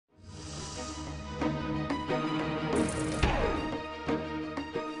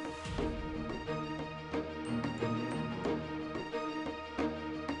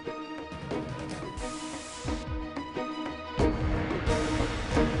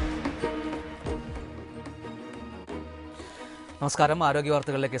നമസ്കാരം.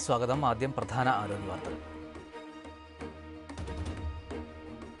 ആരോഗ്യവാർത്തകളിലേക്ക് സ്വാഗതം. ആദ്യം പ്രധാന ആരോഗ്യവാർത്തകൾ.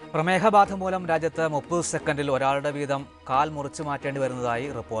 പ്രമേഹബാധ മൂലം രാജ്യത്ത് 30 സെക്കൻഡിൽ ഒരാളുടെ വീതം കാൽ മുറിച്ചു മാറ്റേണ്ടി വരുന്നതായി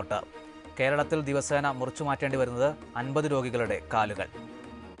റിപ്പോർട്ട്. കേരളത്തിൽ ദിവസേന മുറിച്ചു മാറ്റേണ്ടി വരുന്നത് 50 രോഗികളുടെ കാലുകൾ.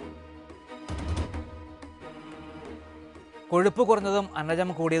 കൊഴുപ്പ് കുറഞ്ഞതും അന്നജം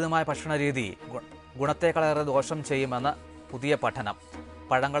കൂടിയതുമായ ഭക്ഷണരീതി ഗുണത്തെക്കാളേറെ ദോഷം ചെയ്യുമെന്ന് പുതിയ പഠനം.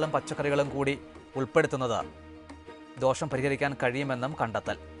 പഴങ്ങളും പച്ചക്കറികളും കൂടി ഉൾപ്പെടുത്തുന്നത് ദോഷം പരിഹരിക്കാൻ കഴിയുമെന്നും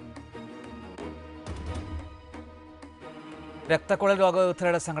കണ്ടെത്തൽ. രക്തക്കുഴൽ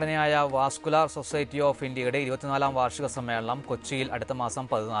രോഗവിദഗ്ധരുടെ സംഘടനയായ വാസ്കുലാർ സൊസൈറ്റി ഓഫ് ഇന്ത്യയുടെ 24ാം വാർഷിക സമ്മേളനം കൊച്ചിയിൽ അടുത്ത മാസം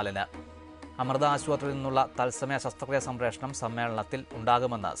 14-ന്. അമൃത ആശുപത്രിയിൽ നിന്നുള്ള തത്സമയ ശസ്ത്രക്രിയ സംപ്രേഷണം സമ്മേളനത്തിൽ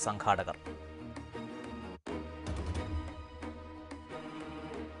ഉണ്ടാകുമെന്ന് സംഘാടകർ.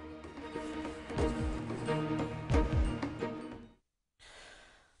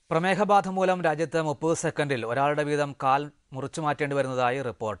 പ്രമേഹബാധ മൂലം രാജ്യത്ത് 30 സെക്കൻഡിൽ ഒരാളുടെ വീതം കാൽ മുറിച്ചു മാറ്റേണ്ടി വരുന്നതായി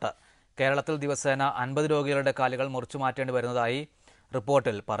റിപ്പോർട്ട്. കേരളത്തിൽ ദിവസേന 50 രോഗികളുടെ കാലുകൾ മുറിച്ചു മാറ്റേണ്ടി വരുന്നതായി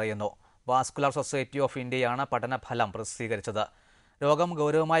റിപ്പോർട്ടിൽ പറയുന്നു. വാസ്കുലാർ സൊസൈറ്റി ഓഫ് ഇന്ത്യയാണ് പഠനഫലം പ്രസിദ്ധീകരിച്ചത്. രോഗം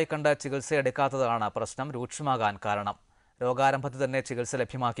ഗൗരവമായി കണ്ട് ചികിത്സ എടുക്കാത്തതാണ് പ്രശ്നം രൂക്ഷമാകാൻ കാരണം. രോഗാരംഭത്തിൽ തന്നെ ചികിത്സ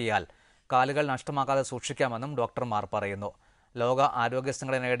ലഭ്യമാക്കിയാൽ കാലുകൾ നഷ്ടമാക്കാതെ സൂക്ഷിക്കാമെന്നും ഡോക്ടർമാർ പറയുന്നു. ലോക ആരോഗ്യ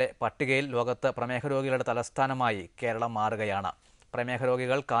സംഘടനയുടെ പട്ടികയിൽ ലോകത്ത് പ്രമേഹ രോഗികളുടെ തലസ്ഥാനമായി കേരളം മാറുകയാണ്. പ്രമേഹ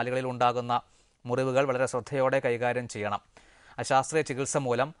രോഗികൾ കാലുകളിൽ ഉണ്ടാകുന്ന മുറിവുകൾ വളരെ ശ്രദ്ധയോടെ കൈകാര്യം ചെയ്യണം. അശാസ്ത്രീയ ചികിത്സ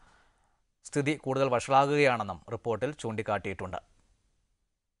മൂലം സ്ഥിതി കൂടുതൽ വഷളാകുകയാണെന്നും റിപ്പോർട്ടിൽ ചൂണ്ടിക്കാട്ടിയിട്ടുണ്ട്.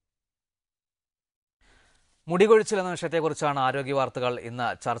 മുടികൊഴിച്ചിൽ എന്ന വിഷയത്തെക്കുറിച്ചാണ് ആരോഗ്യവാർത്തകൾ ഇന്ന്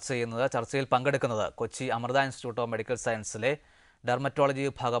ചർച്ച ചെയ്യുന്നത്. ചർച്ചയിൽ പങ്കെടുക്കുന്നത് Kochi Amrita institute of medical സയൻസിലെ dermatology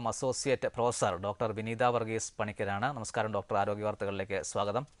വിഭാഗം അസോസിയേറ്റ് പ്രൊഫസർ ഡോക്ടർ വിനീത വർഗീസ് പണിക്കരാണ്. നമസ്കാരം ഡോക്ടർ. ആരോഗ്യവാർത്തകളിലേക്ക്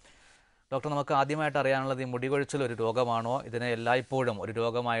സ്വാഗതം. ഡോക്ടർ, നമുക്ക് ആദ്യമായിട്ട് അറിയാനുള്ളത് ഈ മുടികൊഴിച്ചിൽ ഒരു രോഗമാണോ? ഇതിനെ എല്ലായ്പ്പോഴും ഒരു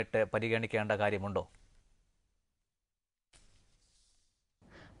രോഗമായിട്ട് പരിഗണിക്കേണ്ട കാര്യമുണ്ടോ?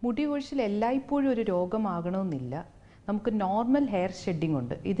 മുടികൊഴിച്ചിൽ എല്ലായ്പ്പോഴും ഒരു രോഗമാകണമെന്നില്ല. നമുക്ക് നോർമൽ ഹെയർ ഷെഡിംഗ്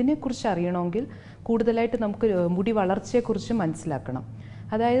ഉണ്ട്. ഇതിനെക്കുറിച്ച് അറിയണമെങ്കിൽ കൂടുതലായിട്ട് നമുക്ക് മുടി വളർച്ചയെക്കുറിച്ച് മനസ്സിലാക്കണം.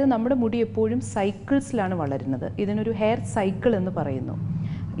 അതായത് നമ്മുടെ മുടി എപ്പോഴും സൈക്കിൾസിലാണ് വളരുന്നത്. ഇതിനൊരു ഹെയർ സൈക്കിൾ എന്ന് പറയുന്നു.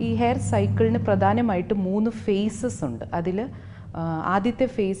 ഈ ഹെയർ സൈക്കിളിന് പ്രധാനമായിട്ട് 3 ഫേസസ് ഉണ്ട്. അതിൽ ആദ്യത്തെ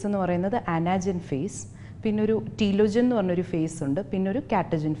ഫേസ് എന്ന് പറയുന്നത് അനാജൻ ഫേസ്, പിന്നെ ഒരു ടീലോജൻ എന്ന് പറഞ്ഞൊരു ഫേസ് ഉണ്ട്, പിന്നെ ഒരു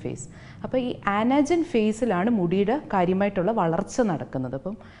കാറ്റജൻ ഫേസ്. അപ്പോൾ ഈ ആനാജൻ ഫേസിലാണ് മുടിയുടെ കാര്യമായിട്ടുള്ള വളർച്ച നടക്കുന്നത്.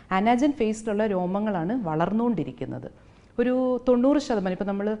 അപ്പം ആനാജൻ ഫേസിലുള്ള രോമങ്ങളാണ് വളർന്നുകൊണ്ടിരിക്കുന്നത്. ഒരു 90%, ഇപ്പോൾ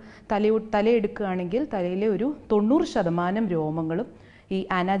നമ്മൾ തലയെടുക്കുകയാണെങ്കിൽ തലയിലെ ഒരു 90% രോമങ്ങളും ഈ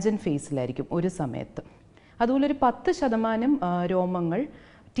ആനാജൻ ഫേസിലായിരിക്കും ഒരു സമയത്ത്. അതുപോലെ ഒരു 10% രോമങ്ങൾ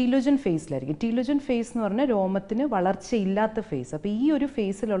ടീലോജൻ ഫേസിലായിരിക്കും. ടീലോജൻ ഫേസ് എന്ന് പറഞ്ഞാൽ രോമത്തിന് വളർച്ചയില്ലാത്ത ഫേസ്. അപ്പോൾ ഈ ഒരു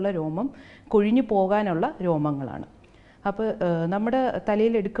ഫേസിലുള്ള രോമം കൊഴിഞ്ഞു പോകാനുള്ള രോമങ്ങളാണ്. അപ്പോൾ നമ്മുടെ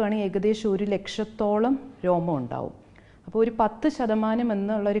തലയിൽ എടുക്കുകയാണെങ്കിൽ ഏകദേശം 100,000-ഓളം രോമം ഉണ്ടാവും. അപ്പോൾ ഒരു 10%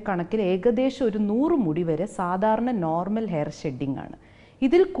 എന്നുള്ളൊരു കണക്കിൽ ഏകദേശം ഒരു 100 മുടി വരെ സാധാരണ നോർമൽ ഹെയർ ഷെഡിംഗ് ആണ്.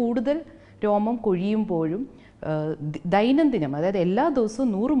 ഇതിൽ കൂടുതൽ രോമം കൊഴിയുമ്പോഴും ദൈനംദിനം, അതായത് എല്ലാ ദിവസവും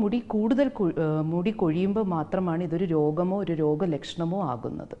 100 മുടി കൂടുതൽ മുടി കൊഴിയുമ്പോൾ മാത്രമാണ് ഇതൊരു രോഗമോ ഒരു രോഗലക്ഷണമോ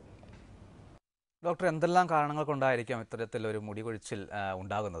ആകുന്നത്. ഡോക്ടർ, എന്തെല്ലാം കാരണങ്ങൾ കൊണ്ടായിരിക്കാം ഇത്തരത്തിലൊരു മുടി കൊഴിച്ചിൽ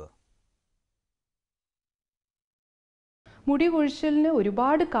ഉണ്ടാകുന്നത്? മുടി കൊഴിച്ചിലിന്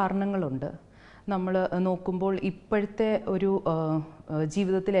ഒരുപാട് കാരണങ്ങളുണ്ട്. നമ്മൾ നോക്കുമ്പോൾ ഇപ്പോഴത്തെ ഒരു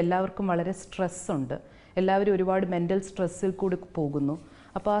ജീവിതത്തിൽ എല്ലാവർക്കും വളരെ സ്ട്രെസ്സുണ്ട്. എല്ലാവരും ഒരുപാട് മെൻ്റൽ സ്ട്രെസ്സിൽ കൂടി പോകുന്നു.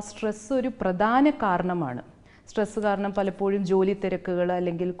 അപ്പോൾ ആ സ്ട്രെസ്സ് ഒരു പ്രധാന കാരണമാണ്. സ്ട്രെസ്സ് കാരണം പലപ്പോഴും ജോലി തിരക്കുകൾ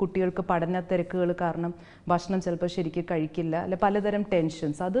അല്ലെങ്കിൽ കുട്ടികൾക്ക് പഠന തിരക്കുകൾ കാരണം ഭക്ഷണം ചിലപ്പോൾ ശരിക്കും കഴിക്കില്ല, അല്ലെ പലതരം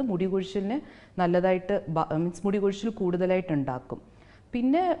ടെൻഷൻസ്. അത് മുടി കൊഴിച്ചിലിനെ നല്ലതായിട്ട് മുടി കൊഴിച്ചിൽ കൂടുതലായിട്ട് ഉണ്ടാക്കും.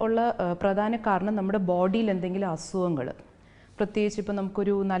 പിന്നെ ഉള്ള പ്രധാന കാരണം നമ്മുടെ ബോഡിയിൽ എന്തെങ്കിലും അസുഖങ്ങൾ, പ്രത്യേകിച്ച് ഇപ്പോൾ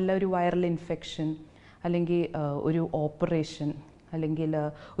നമുക്കൊരു നല്ലൊരു വൈറൽ ഇൻഫെക്ഷൻ അല്ലെങ്കിൽ ഒരു ഓപ്പറേഷൻ അല്ലെങ്കിൽ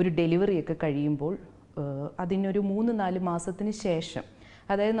ഒരു ഡെലിവറിയൊക്കെ കഴിയുമ്പോൾ അതിനൊരു 3-4 മാസത്തിന് ശേഷം,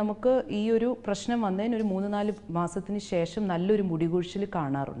 അതായത് നമുക്ക് ഈ ഒരു പ്രശ്നം വന്നതിന് ഒരു 3-4 മാസത്തിന് ശേഷം നല്ലൊരു മുടി കൊഴിച്ചിൽ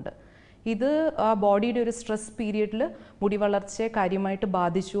കാണാറുണ്ട്. ഇത് ആ ബോഡിയുടെ ഒരു സ്ട്രെസ് പീരിയഡിൽ മുടി വളർച്ചയെ കാര്യമായിട്ട്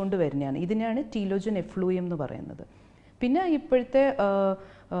ബാധിച്ചുകൊണ്ട് വരുന്നതാണ്. ഇതിനെയാണ് ടീലോജൻ എഫ്ലൂയം എന്ന് പറയുന്നത്. പിന്നെ ഇപ്പോഴത്തെ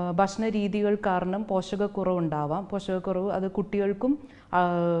ഭക്ഷണ രീതികൾ കാരണം പോഷകക്കുറവുണ്ടാവാം. പോഷകക്കുറവ് അത് കുട്ടികൾക്കും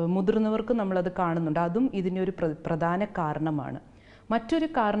മുതിർന്നവർക്കും നമ്മളത് കാണുന്നുണ്ട്. അതും ഇതിനൊരു പ്രധാന കാരണമാണ്. മറ്റൊരു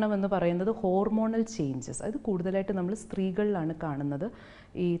കാരണം എന്ന് പറയുന്നത് ഹോർമോണൽ ചേഞ്ചസ്. അത് കൂടുതലായിട്ട് നമ്മൾ സ്ത്രീകളിലാണ് കാണുന്നത്.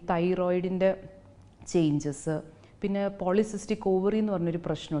 ഈ തൈറോയിഡിൻ്റെ ചേഞ്ചസ്, പിന്നെ പോളിസിസ്റ്റിക് ഓവറി എന്ന് പറഞ്ഞൊരു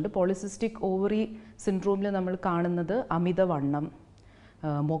പ്രശ്നമുണ്ട്. പോളിസിസ്റ്റിക് ഓവറി സിൻഡ്രോമിൽ നമ്മൾ കാണുന്നത് അമിതവണ്ണം,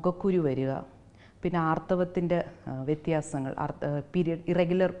 മുഖക്കുരു വരിക, പിന്നെ ആർത്തവത്തിൻ്റെ വ്യത്യാസങ്ങൾ,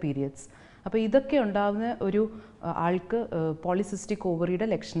 ഇറഗുലർ പീരിയഡ്സ്, അപ്പോൾ ഇതൊക്കെ ഉണ്ടാകുന്ന ഒരു ആൾക്ക് പോളിസിസ്റ്റിക് ഓവറിയുടെ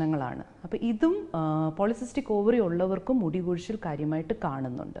ലക്ഷണങ്ങളാണ്. അപ്പോൾ ഇതും പോളിസിസ്റ്റിക് ഓവറി ഉള്ളവർക്കും മുടി കൊഴിച്ചിൽ കാര്യമായിട്ട്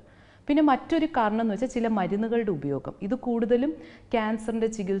കാണുന്നുണ്ട്. പിന്നെ മറ്റൊരു കാരണം എന്ന് വെച്ചാൽ ചില മരുന്നുകളുടെ ഉപയോഗം. ഇത് കൂടുതലും ക്യാൻസറിൻ്റെ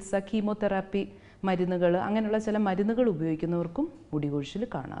ചികിത്സ, കീമോതെറാപ്പി മരുന്നുകൾ, അങ്ങനെയുള്ള ചില മരുന്നുകൾ ഉപയോഗിക്കുന്നവർക്കും മുടി കൊഴിച്ചിൽ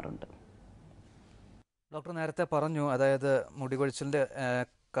കാണാറുണ്ട്. ഡോക്ടർ നേരത്തെ പറഞ്ഞു, അതായത് മുടി കൊഴിച്ചിലിൻ്റെ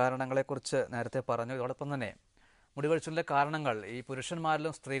കാരണങ്ങളെക്കുറിച്ച് നേരത്തെ പറഞ്ഞു. ഇതോടൊപ്പം തന്നെ മുടി കൊഴിച്ചിലിൻ്റെ കാരണങ്ങൾ ഈ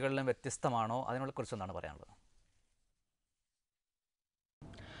പുരുഷന്മാരിലും സ്ത്രീകളിലും വ്യത്യസ്തമാണോ? അതിനെക്കുറിച്ച് എന്താണ് പറയാനുള്ളത്?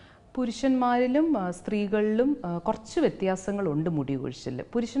 പുരുഷന്മാരിലും സ്ത്രീകളിലും കുറച്ച് വ്യത്യാസങ്ങളുണ്ട് മുടി കൊഴിച്ചിൽ.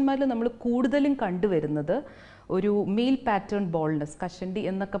 പുരുഷന്മാരിൽ നമ്മൾ കൂടുതലും കണ്ടുവരുന്നത് ഒരു മെയിൽ പാറ്റേൺ ബോൾഡ്നെസ്, കഷണ്ടി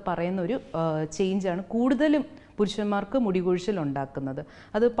എന്നൊക്കെ പറയുന്ന ഒരു ചേഞ്ചാണ് കൂടുതലും പുരുഷന്മാർക്ക് മുടി കൊഴിച്ചിൽ ഉണ്ടാക്കുന്നത്.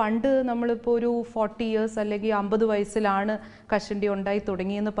 അത് പണ്ട് നമ്മളിപ്പോൾ ഒരു 40 ഇയേഴ്സ് അല്ലെങ്കിൽ 50 വയസ്സിലാണ് കഷണ്ടി ഉണ്ടായി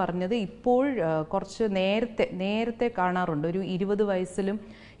തുടങ്ങിയെന്ന് പറഞ്ഞത് ഇപ്പോൾ കുറച്ച് നേരത്തെ കാണാറുണ്ട്. ഒരു 20 വയസ്സിലും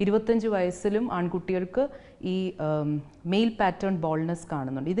 25 വയസ്സിലും ആൺകുട്ടികൾക്ക് ഈ മെയിൽ പാറ്റേൺ ബോൾഡ്നെസ്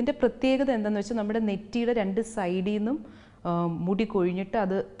കാണുന്നുണ്ട്. ഇതിൻ്റെ പ്രത്യേകത എന്താണെന്ന് വെച്ചാൽ നമ്മുടെ നെറ്റിയുടെ 2 സൈഡിൽ നിന്നും മുടി കൊഴിഞ്ഞിട്ട്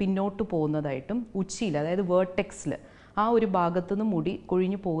അത് പിന്നോട്ട് പോകുന്നതായിട്ടും ഉച്ചിയിൽ, അതായത് വേർട്ടെക്സിൽ ആ ഒരു ഭാഗത്തു നിന്ന് മുടി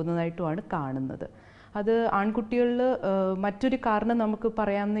കൊഴിഞ്ഞു പോകുന്നതായിട്ടുമാണ് കാണുന്നത്. അത് ആൺകുട്ടികളിൽ മറ്റൊരു കാരണം നമുക്ക്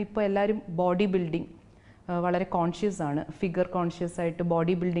പറയാവുന്ന, ഇപ്പോൾ എല്ലാവരും ബോഡി ബിൽഡിംഗ് വളരെ കോൺഷ്യസ് ആണ്, ഫിഗർ കോൺഷ്യസ് ആയിട്ട്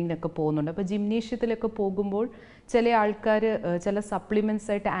ബോഡി ബിൽഡിങ്ങിനൊക്കെ പോകുന്നുണ്ട്. അപ്പോൾ ജിംനേഷ്യത്തിലൊക്കെ പോകുമ്പോൾ ചില ആൾക്കാർ ചില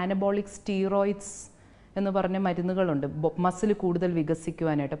സപ്ലിമെൻറ്റ്സ് ആയിട്ട് ആനബോളിക് സ്റ്റീറോയിഡ്സ് എന്ന് പറഞ്ഞ മരുന്നുകളുണ്ട് മസിൽ കൂടുതൽ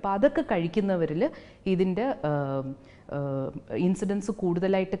വികസിക്കുവാനായിട്ട്. അപ്പോൾ അതൊക്കെ കഴിക്കുന്നവരിൽ ഇതിൻ്റെ ഇൻസിഡൻസ്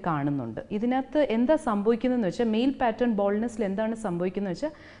കൂടുതലായിട്ട് കാണുന്നുണ്ട്. ഇതിനകത്ത് എന്താ സംഭവിക്കുന്നതെന്ന് വെച്ചാൽ മെയിൽ പാറ്റേൺ ബോൾഡ്നെസ്സിൽ എന്താണ് സംഭവിക്കുന്നത്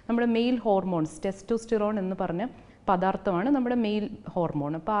വെച്ചാൽ നമ്മുടെ മെയിൽ ഹോർമോൺസ്, ടെസ്റ്റോസ്റ്റിറോൺ എന്ന് പറഞ്ഞ പദാർത്ഥമാണ് നമ്മുടെ മെയിൽ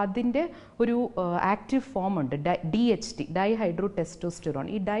ഹോർമോൺ. അപ്പോൾ അതിൻ്റെ ഒരു ആക്റ്റീവ് ഫോം ഉണ്ട്, DHT, ഡൈഹൈഡ്രോ ടെസ്റ്റോസ്റ്റിറോൺ.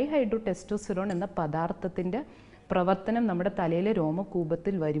 ഈ ഡൈഹൈഡ്രോ ടെസ്റ്റോസ്റ്റിറോൺ എന്ന പദാർത്ഥത്തിൻ്റെ പ്രവർത്തനം നമ്മുടെ തലയിലെ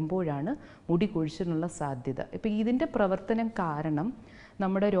രോമകൂപത്തിൽ വരുമ്പോഴാണ് മുടി കൊഴിച്ചിലിനുള്ള സാധ്യത. ഇപ്പോൾ ഇതിൻ്റെ പ്രവർത്തനം കാരണം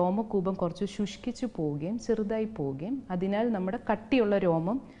നമ്മുടെ രോമകൂപം കുറച്ച് ശുഷ്കിച്ചു പോവുകയും ചെറുതായി പോവുകയും അതിനാൽ നമ്മുടെ കട്ടിയുള്ള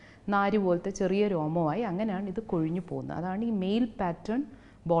രോമം നാര് പോലത്തെ ചെറിയ രോമമായി അങ്ങനെയാണ് ഇത് കൊഴിഞ്ഞു പോകുന്നത്. അതാണ് ഈ മെയിൽ പാറ്റേൺ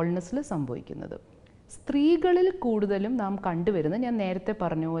ബോൾഡ്നെസ്സിൽ സംഭവിക്കുന്നത്. സ്ത്രീകളിൽ കൂടുതലും നാം കണ്ടുവരുന്നത് ഞാൻ നേരത്തെ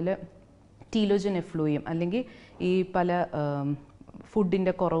പറഞ്ഞ പോലെ ടീലോജൻ എഫ്ലൂയം അല്ലെങ്കിൽ ഈ പല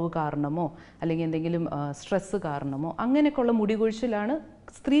ഫുഡിൻ്റെ കുറവ് കാരണമോ അല്ലെങ്കിൽ എന്തെങ്കിലും സ്ട്രെസ്സ് കാരണമോ അങ്ങനെയൊക്കെയുള്ള മുടി കൊഴിച്ചിലാണ്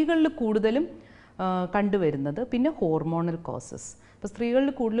സ്ത്രീകളിൽ കൂടുതലും കണ്ടുവരുന്നത്. പിന്നെ ഹോർമോണൽ കോസസ്. അപ്പോൾ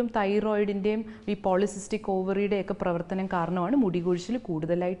സ്ത്രീകളിൽ കൂടുതലും തൈറോയിഡിൻ്റെയും ഈ പോളിസിസ്റ്റിക് ഓവറിയുടെയൊക്കെ പ്രവർത്തനം കാരണമാണ് മുടി കൊഴിച്ചിൽ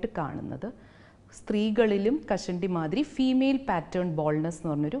കൂടുതലായിട്ട് കാണുന്നത്. സ്ത്രീകളിലും കഷണ്ടി മാതിരി ഫീമെയിൽ പാറ്റേൺ ബോൾഡ്നെസ്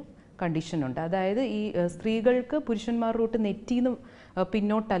എന്ന് പറഞ്ഞൊരു കണ്ടീഷനുണ്ട്. അതായത് ഈ സ്ത്രീകൾക്ക് പുരുഷന്മാരുടെ തൊട്ട് നെറ്റിന്ന്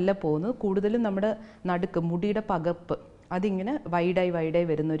പിന്നോട്ടല്ല പോകുന്നത്, കൂടുതലും നമ്മുടെ നടുക്ക് മുടിയുടെ പകപ്പ് അതിങ്ങനെ വൈഡായി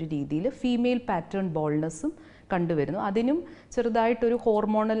വരുന്ന ഒരു രീതിയിൽ ഫീമെയിൽ പാറ്റേൺ ബോൾഡ്നെസ്സും കണ്ടുവരുന്നു. അതിനും ചെറുതായിട്ടൊരു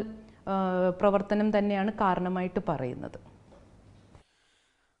ഹോർമോണൽ പ്രവർത്തനം തന്നെയാണ് കാരണമായിട്ട് പറയുന്നത്.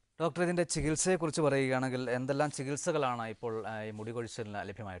 ഡോക്ടർ, ഇതിൻ്റെ ചികിത്സയെക്കുറിച്ച് പറയുകയാണെങ്കിൽ എന്തെല്ലാം ചികിത്സകളാണ് ഇപ്പോൾ ഈ മുടി കൊഴിച്ചിലിന്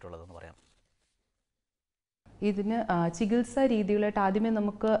ലഭ്യമായിട്ടുള്ളതെന്ന് പറയാം? ഇതിന് ചികിത്സാ രീതികളായിട്ട് ആദ്യമേ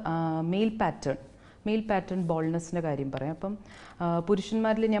നമുക്ക് മെയിൽ പാറ്റേൺ ബോൾഡ്നെസ്സിൻ്റെ കാര്യം പറയാം. അപ്പം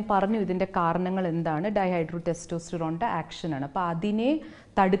പുരുഷന്മാരിൽ ഞാൻ പറഞ്ഞു ഇതിൻ്റെ കാരണങ്ങൾ എന്താണ്, ഡൈഹൈഡ്രോ ടെസ്റ്റോസ്റ്റിറോണിൻ്റെ ആക്ഷനാണ്. അപ്പോൾ അതിനെ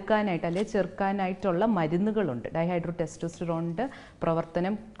തടുക്കാനായിട്ട് അല്ലെങ്കിൽ ചെറുക്കാനായിട്ടുള്ള മരുന്നുകളുണ്ട്. ഡൈഹൈഡ്രോ ടെസ്റ്റോസ്റ്റിറോണിൻ്റെ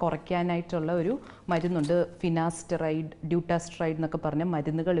പ്രവർത്തനം കുറയ്ക്കാനായിട്ടുള്ള ഒരു മരുന്നുണ്ട്, ഫിനാസ്റ്ററൈഡ്, ഡ്യൂട്ടാസ്ട്രൈഡ് എന്നൊക്കെ പറഞ്ഞ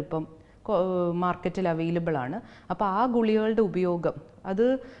മരുന്നുകൾ ഇപ്പം മാർക്കറ്റിൽ അവൈലബിൾ ആണ്. അപ്പോൾ ആ ഗുളികകളുടെ ഉപയോഗം അത്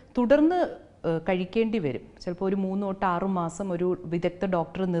തുടർന്ന് കഴിക്കേണ്ടി വരും. ചിലപ്പോൾ ഒരു 3 തൊട്ട് 6 മാസം ഒരു വിദഗ്ധ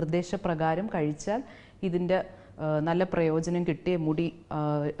ഡോക്ടർ നിർദ്ദേശപ്രകാരം കഴിച്ചാൽ ഇതിൻ്റെ നല്ല പ്രയോജനം കിട്ടുകയും മുടി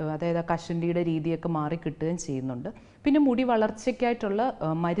അതായത് കഷണ്ടിയുടെ രീതിയൊക്കെ മാറി കിട്ടുകയും ചെയ്യുന്നുണ്ട്. പിന്നെ മുടി വളർച്ചയ്ക്കായിട്ടുള്ള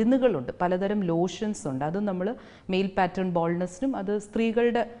മരുന്നുകളുണ്ട്, പലതരം ലോഷൻസ് ഉണ്ട്. അതും നമ്മൾ മെയിൽ പാറ്റേൺ ബോൾഡ്നെസ്സിനും അത്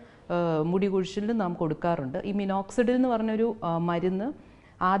സ്ത്രീകളുടെ മുടി കൊഴിച്ചിലിനും നാം കൊടുക്കാറുണ്ട്. ഈ മിനോക്സിഡിൽ എന്ന് പറഞ്ഞൊരു മരുന്ന്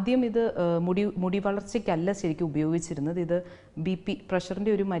ആദ്യം ഇത് മുടി വളർച്ചയ്ക്കല്ല ശരിക്കും ഉപയോഗിച്ചിരുന്നത്, ഇത് BP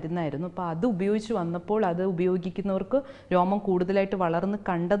പ്രഷറിൻ്റെ ഒരു മരുന്നായിരുന്നു. അപ്പോൾ അത് ഉപയോഗിച്ച് വന്നപ്പോൾ അത് ഉപയോഗിക്കുന്നവർക്ക് രോമം കൂടുതലായിട്ട് വളർന്ന്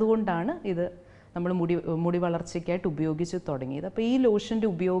കണ്ടതുകൊണ്ടാണ് ഇത് നമ്മൾ മുടി വളർച്ചയ്ക്കായിട്ട് ഉപയോഗിച്ച് തുടങ്ങിയത്. അപ്പോൾ ഈ ലോഷൻ്റെ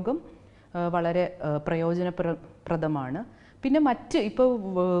ഉപയോഗം വളരെ പ്രയോജനപ്രദമാണ്. പിന്നെ ഇപ്പോൾ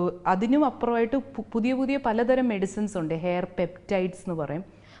അതിനും അപ്പുറമായിട്ട് പുതിയ പലതരം മെഡിസിൻസ് ഉണ്ട്. ഹെയർ പെപ്റ്റൈഡ്സ് എന്ന് പറയും.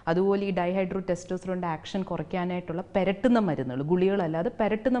 അതുപോലെ ഈ ഡൈഹൈഡ്രോ ടെസ്റ്റോസ്റ്റിറോണിൻ്റെ ആക്ഷൻ കുറയ്ക്കാനായിട്ടുള്ള പെരട്ടുന്ന മരുന്നുകൾ, ഗുളികളല്ലാതെ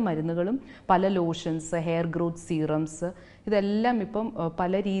പെരട്ടുന്ന മരുന്നുകളും പല ലോഷൻസ്, ഹെയർ ഗ്രോത്ത് സീറംസ്, ഇതെല്ലാം ഇപ്പം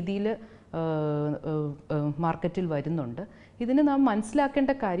പല രീതിയിൽ മാർക്കറ്റിൽ വരുന്നുണ്ട്. ഇതിന് നാം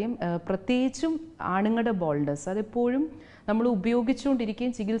മനസ്സിലാക്കേണ്ട കാര്യം പ്രത്യേകിച്ചും ആണുങ്ങളുടെ ബോൾഡ്നെസ് അതെപ്പോഴും നമ്മൾ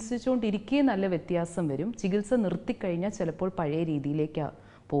ഉപയോഗിച്ചുകൊണ്ടിരിക്കുകയും ചികിത്സിച്ചുകൊണ്ടിരിക്കുകയും നല്ല വ്യത്യാസം വരും. ചികിത്സ നിർത്തിക്കഴിഞ്ഞാൽ ചിലപ്പോൾ പഴയ രീതിയിലേക്ക്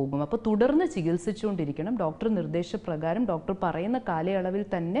പോകും. അപ്പോൾ തുടർന്ന് ചികിത്സിച്ചുകൊണ്ടിരിക്കണം. ഡോക്ടർ നിർദ്ദേശപ്രകാരം ഡോക്ടർ പറയുന്ന കാലയളവിൽ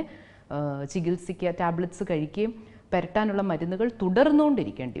തന്നെ ചികിത്സിക്കുക, ടാബ്ലറ്റ്സ് കഴിക്കുകയും പരട്ടാനുള്ള മരുന്നുകൾ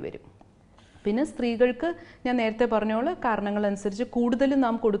തുടർന്നുകൊണ്ടിരിക്കേണ്ടി വരും. പിന്നെ സ്ത്രീകൾക്ക് ഞാൻ നേരത്തെ പറഞ്ഞോളൂ കാരണങ്ങളനുസരിച്ച് കൂടുതലും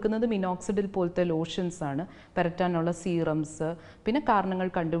നാം കൊടുക്കുന്നത് മിനോക്സിഡിൽ പോലത്തെ ലോഷൻസ് ആണ്, പരട്ടാനുള്ള സീറംസ്, പിന്നെ കാരണങ്ങൾ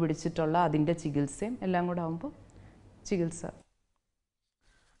കണ്ടുപിടിച്ചിട്ടുള്ള അതിൻ്റെ ചികിത്സയും എല്ലാം കൂടെ ആകുമ്പോൾ ചികിത്സ.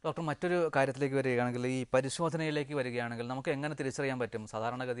 ഡോക്ടർ, മറ്റൊരു കാര്യത്തിലേക്ക് വരികയാണെങ്കിൽ ഈ പരിശോധനയിലേക്ക് വരികയാണെങ്കിൽ നമുക്ക് എങ്ങനെ തിരിച്ചറിയാൻ പറ്റും?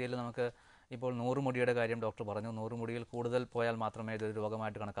 സാധാരണഗതിയിൽ നമുക്ക് ഇപ്പോൾ 100 മുടിയുടെ കാര്യം ഡോക്ടർ പറഞ്ഞു, 100 മുടിയിൽ കൂടുതൽ പോയാൽ മാത്രമേ ഇതൊരു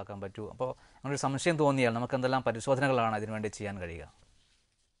രോഗമായിട്ട് കണക്കാക്കാൻ പറ്റൂ. അപ്പോൾ അങ്ങനൊരു സംശയം തോന്നിയാൽ നമുക്ക് എന്തെല്ലാം പരിശോധനകളാണ് ഇതിനുവേണ്ടി ചെയ്യാൻ കഴിയുക?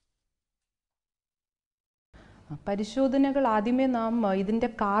 പരിശോധനകൾ ആദ്യമേ നാം ഇതിൻ്റെ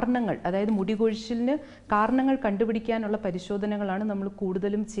കാരണങ്ങൾ, അതായത് മുടി കൊഴിച്ചിലിന് കാരണങ്ങൾ കണ്ടുപിടിക്കാനുള്ള പരിശോധനകളാണ് നമ്മൾ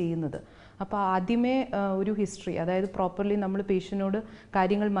കൂടുതലും ചെയ്യുന്നത്. അപ്പോൾ ആദ്യമേ ഒരു ഹിസ്റ്ററി, അതായത് പ്രോപ്പർലി നമ്മൾ പേഷ്യൻറ്റിനോട്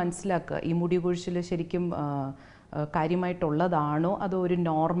കാര്യങ്ങൾ മനസ്സിലാക്കുക. ഈ മുടി കൊഴിച്ചിൽ ശരിക്കും കാര്യമായിട്ടുള്ളതാണോ അതോ ഒരു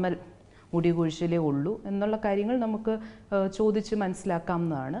നോർമൽ മുടി കൊഴിച്ചിലേ ഉള്ളൂ എന്നുള്ള കാര്യങ്ങൾ നമുക്ക് ചോദിച്ച്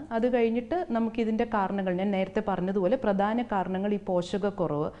മനസ്സിലാക്കാവുന്നതാണ്. അത് കഴിഞ്ഞിട്ട് നമുക്കിതിൻ്റെ കാരണങ്ങൾ, ഞാൻ നേരത്തെ പറഞ്ഞതുപോലെ പ്രധാന കാരണങ്ങൾ ഈ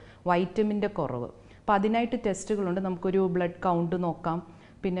പോഷകക്കുറവ്, വൈറ്റമിൻ്റെ കുറവ്. അപ്പോൾ അതിനായിട്ട് ടെസ്റ്റുകളുണ്ട്. നമുക്കൊരു ബ്ലഡ് കൗണ്ട് നോക്കാം,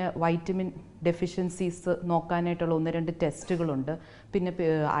 പിന്നെ വൈറ്റമിൻ ഡെഫിഷ്യൻസീസ് നോക്കാനായിട്ടുള്ള 1-2 ടെസ്റ്റുകളുണ്ട്. പിന്നെ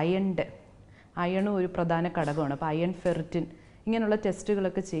അയണും ഒരു പ്രധാന ഘടകമാണ്. അപ്പോൾ അയൺ, ഫെറിറ്റിൻ ഇങ്ങനെയുള്ള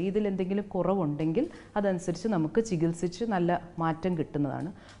ടെസ്റ്റുകളൊക്കെ ചെയ്ത് ഇതിലെന്തെങ്കിലും കുറവുണ്ടെങ്കിൽ അതനുസരിച്ച് നമുക്ക് ചികിത്സിച്ച് നല്ല മാറ്റം കിട്ടുന്നതാണ്.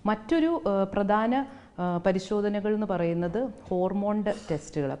 മറ്റൊരു പ്രധാന പരിശോധനകൾ എന്ന് പറയുന്നത് ഹോർമോണിൻ്റെ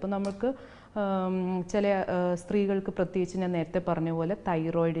ടെസ്റ്റുകൾ. അപ്പോൾ നമുക്ക് ചില സ്ത്രീകൾക്ക് പ്രത്യേകിച്ച് ഞാൻ നേരത്തെ പറഞ്ഞ പോലെ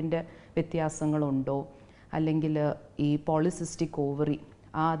തൈറോയിഡിൻ്റെ വ്യത്യാസങ്ങളുണ്ടോ, അല്ലെങ്കിൽ ഈ പോളിസിസ്റ്റിക് ഓവറി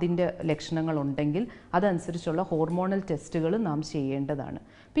അതിൻ്റെ ലക്ഷണങ്ങളുണ്ടെങ്കിൽ അതനുസരിച്ചുള്ള ഹോർമോണൽ ടെസ്റ്റുകൾ നാം ചെയ്യേണ്ടതാണ്.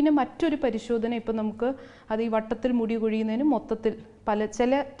 പിന്നെ മറ്റൊരു പരിശോധന, ഇപ്പോൾ നമുക്ക് അത് ഈ വട്ടത്തിൽ മുടി കൊഴിയുന്നതിന് മൊത്തത്തിൽ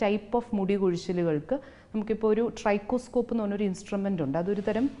ചില ടൈപ്പ് ഓഫ് മുടി കൊഴിച്ചിലുകൾക്ക് നമുക്കിപ്പോൾ ഒരു ട്രൈക്കോസ്കോപ്പ് എന്ന് പറഞ്ഞൊരു ഇൻസ്ട്രുമെൻ്റ് ഉണ്ട്. അതൊരു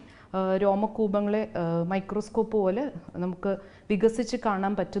തരം രോമകൂപങ്ങളെ മൈക്രോസ്കോപ്പ് പോലെ നമുക്ക് വികസിച്ച്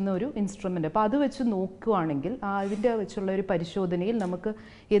കാണാൻ പറ്റുന്ന ഒരു ഇൻസ്ട്രുമെൻ്റ്. അപ്പോൾ അത് വെച്ച് നോക്കുകയാണെങ്കിൽ അതിൻ്റെ വെച്ചുള്ള ഒരു പരിശോധനയിൽ നമുക്ക്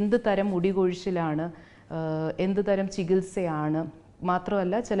എന്ത് തരം മുടി കൊഴിച്ചിലാണ്, എന്ത് തരം ചികിത്സയാണ്,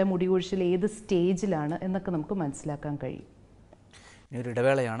 മാത്രമല്ല ചില മുടി കൊഴിച്ചിൽ ഏത് സ്റ്റേജിലാണ് എന്നൊക്കെ നമുക്ക് മനസ്സിലാക്കാൻ കഴിയും. ഇനി ഒരു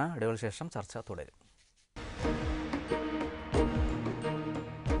ഇടവേളയാണ്. ഇടവേള ശേഷം ചർച്ച തുടരും.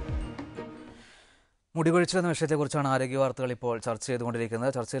 മുടികൊഴിച്ചിൽ എന്ന വിഷയത്തെക്കുറിച്ചാണ് ആരോഗ്യ വാർത്തകൾ ഇപ്പോൾ ചർച്ച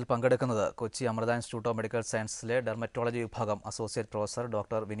ചെയ്തുകൊണ്ടിരിക്കുന്നത്. ചർച്ചയിൽ പങ്കെടുക്കുന്നത് Kochi Amrita institute of medical സയൻസിലെ dermatology വിഭാഗം അസോസിയേറ്റ് പ്രൊഫസർ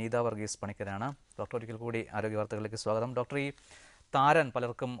ഡോക്ടർ വിനീത വർഗീസ് പണിക്കരാണ്. ഡോക്ടർ, ഒരിക്കൽ കൂടി ആരോഗ്യ വാർത്തകളിലേക്ക് സ്വാഗതം. ഡോക്ടർ, ഈ താരൻ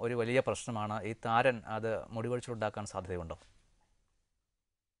പലർക്കും ഒരു വലിയ പ്രശ്നമാണ്. ഈ താരൻ അത് മുടികൊഴിച്ചിലുണ്ടാക്കാൻ സാധ്യതയുണ്ടോ?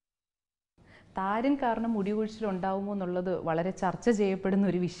 താരൻ കാരണം മുടി കൊഴിച്ചിൽ ഉണ്ടാകുമോ എന്നുള്ളത് വളരെ ചർച്ച ചെയ്യപ്പെടുന്ന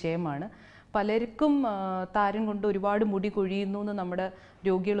ഒരു വിഷയമാണ്. പലർക്കും താരൻ കൊണ്ട് ഒരുപാട് മുടി കൊഴിയുന്നു എന്ന് നമ്മുടെ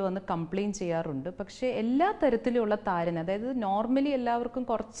രോഗികൾ വന്ന് കംപ്ലയിൻറ്റ് ചെയ്യാറുണ്ട്. പക്ഷേ എല്ലാ തരത്തിലുള്ള താരൻ, അതായത് നോർമലി എല്ലാവർക്കും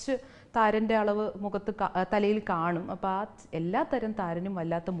കുറച്ച് താരൻ്റെ അളവ് മുഖത്ത് തലയിൽ കാണും. അപ്പോൾ ആ എല്ലാ തരം താരനും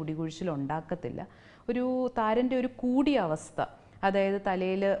വല്ലാത്ത മുടി കൊഴിച്ചിൽ ഉണ്ടാക്കത്തില്ല. ഒരു താരൻ്റെ ഒരു കൂടിയ അവസ്ഥ, അതായത്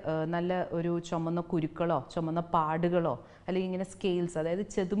തലയിൽ നല്ല ഒരു ചുമന്ന കുരുക്കളോ ചുമന്ന പാടുകളോ അല്ലെങ്കിൽ ഇങ്ങനെ സ്കെയിൽസ്, അതായത്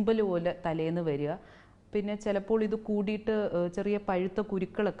ചെതുമ്പൽ പോലെ തലേന്ന് വരിക, പിന്നെ ചിലപ്പോൾ ഇത് കൂടിയിട്ട് ചെറിയ പഴുത്ത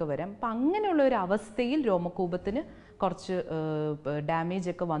കുരുക്കളൊക്കെ വരാം. അപ്പം അങ്ങനെയുള്ള ഒരു അവസ്ഥയിൽ രോമകൂപത്തിന് കുറച്ച് ഡാമേജ്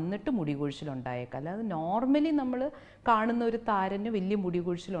ഒക്കെ വന്നിട്ട് മുടി കൊഴിച്ചിലുണ്ടായേക്കാം. അല്ലാതെ നോർമലി നമ്മൾ കാണുന്ന ഒരു താരന് വലിയ മുടി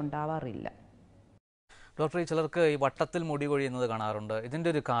കൊഴിച്ചിലുണ്ടാവാറില്ല. ഡോക്ടർ, ഈ ചിലർക്ക് ഈ വട്ടത്തിൽ മുടി കൊഴിയുന്നത് കാണാറുണ്ട്.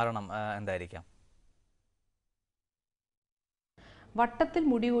 ഇതിൻ്റെ ഒരു കാരണം എന്തായിരിക്കാം? വട്ടത്തിൽ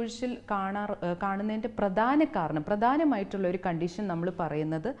മുടി കൊഴിച്ചിൽ കാണുന്നതിൻ്റെ പ്രധാനമായിട്ടുള്ള ഒരു കണ്ടീഷൻ നമ്മൾ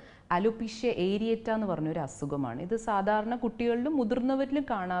പറയുന്നത് അലോപീഷ്യ ഏരിയേറ്റ എന്ന് പറഞ്ഞൊരു അസുഖമാണ്. ഇത് സാധാരണ കുട്ടികളിലും മുതിർന്നവരിലും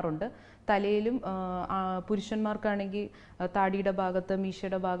കാണാറുണ്ട്. തലയിലും പുരുഷന്മാർക്കാണെങ്കിൽ താടിയുടെ ഭാഗത്ത്,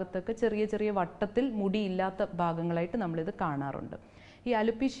 മീശയുടെ ഭാഗത്തൊക്കെ ചെറിയ ചെറിയ വട്ടത്തിൽ മുടിയില്ലാത്ത ഭാഗങ്ങളായിട്ട് നമ്മളിത് കാണാറുണ്ട്. ഈ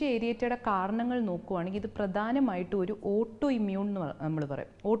അലോപീഷ്യ ഏരിയേറ്റയുടെ കാരണങ്ങൾ നോക്കുകയാണെങ്കിൽ ഇത് പ്രധാനമായിട്ടും ഒരു ഓട്ടോ ഇമ്മ്യൂൺ എന്ന് നമ്മൾ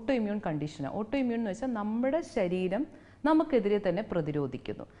പറയും. ഓട്ടോ ഇമ്മ്യൂൺ കണ്ടീഷനാണ്. ഓട്ടോ ഇമ്മ്യൂൺ എന്ന് വെച്ചാൽ നമ്മുടെ ശരീരം നമുക്കെതിരെ തന്നെ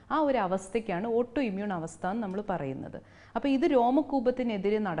പ്രതിരോധിക്കുന്നു. ആ ഒരു അവസ്ഥയ്ക്കാണ് ഓട്ടോ ഇമ്മ്യൂൺ അവസ്ഥ എന്ന് നമ്മൾ പറയുന്നത്. അപ്പോൾ ഇത്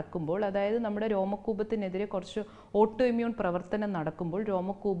രോമകൂപത്തിനെതിരെ നടക്കുമ്പോൾ, അതായത് നമ്മുടെ രോമകൂപത്തിനെതിരെ കുറച്ച് ഓട്ടോ ഇമ്മ്യൂൺ പ്രവർത്തനം നടക്കുമ്പോൾ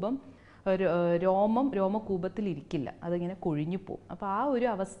രോമകൂപത്തിൽ ഇരിക്കില്ല, അതിങ്ങനെ കൊഴിഞ്ഞു പോകും. അപ്പോൾ ആ ഒരു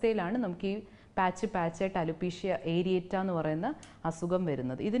അവസ്ഥയിലാണ് നമുക്ക് ഈ പാച്ചായിട്ട് അലോപീഷ്യ ഏരിയേറ്റ എന്ന് പറയുന്ന അസുഖം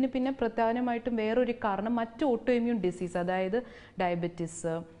വരുന്നത്. ഇതിന് പിന്നെ പ്രധാനമായിട്ടും വേറൊരു കാരണം മറ്റ് ഓട്ടോ ഇമ്മ്യൂൺ ഡിസീസ്, അതായത്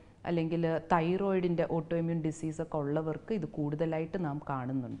ഡയബറ്റിസ് അല്ലെങ്കിൽ തൈറോയിഡിൻ്റെ ഓട്ടോ ഇമ്മ്യൂൺ ഡിസീസൊക്കെ ഉള്ളവർക്ക് ഇത് കൂടുതലായിട്ട് നാം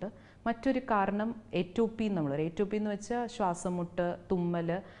കാണുന്നുണ്ട്. മറ്റൊരു കാരണം എറ്റോപ്പി എന്ന് വെച്ചാൽ ശ്വാസമുട്ട്, തുമ്മൽ,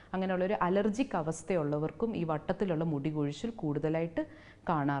 അങ്ങനെയുള്ളൊരു അലർജിക് അവസ്ഥയുള്ളവർക്കും ഈ വട്ടത്തിലുള്ള മുടി കൊഴിച്ചിൽ കൂടുതലായിട്ട്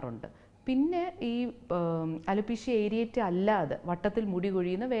കാണാറുണ്ട്. പിന്നെ ഈ അലോപീഷ്യ ഏരിയേറ്റ അല്ലാതെ വട്ടത്തിൽ മുടി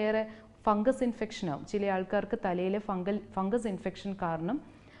കൊഴിയുന്ന വേറെ ഫംഗസ് ഇൻഫെക്ഷനാവും. ചില ആൾക്കാർക്ക് തലയിലെ ഫംഗസ് ഇൻഫെക്ഷൻ കാരണം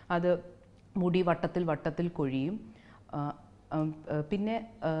അത് മുടി വട്ടത്തിൽ കൊഴിയും. പിന്നെ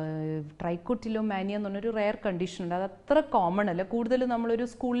ട്രൈക്കോട്ടിലോമാനിയ എന്ന് പറഞ്ഞൊരു റെയർ കണ്ടീഷൻ ഉണ്ട്. അത് അത്ര കോമൺ അല്ല. കൂടുതൽ നമ്മളൊരു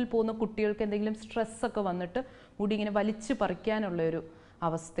സ്കൂളിൽ പോകുന്ന കുട്ടികൾക്ക് എന്തെങ്കിലും സ്ട്രെസ്സൊക്കെ വന്നിട്ട് മുടി ഇങ്ങനെ വലിച്ചു പറിക്കാനുള്ളൊരു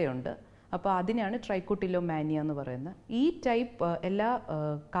അവസ്ഥയുണ്ട്. അപ്പോൾ അതിനാണ് ട്രൈക്കോട്ടിലോമാനിയ എന്ന് പറയുന്നത്. ഈ ടൈപ്പ് എല്ലാ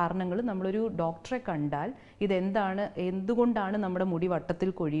കാരണങ്ങളും നമ്മളൊരു ഡോക്ടറെ കണ്ടാൽ ഇതെന്താണ്, എന്തുകൊണ്ടാണ് നമ്മുടെ മുടി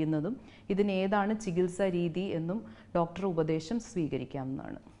വട്ടത്തിൽ കൊഴിയുന്നതും ഇതിന് ഏതാണ് ചികിത്സാ രീതി എന്നും ഡോക്ടർ ഉപദേശം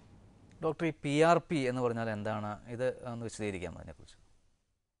സ്വീകരിക്കാവുന്നതാണ്. ഡോക്ടർ, ഈ PRP എന്ന് പറഞ്ഞാൽ എന്താണ്? ഇത് ഒന്ന് വിശദീകരിക്കാം അതിനെക്കുറിച്ച്.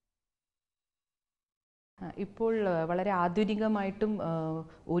 ഇപ്പോൾ വളരെ ആധുനികമായിട്ടും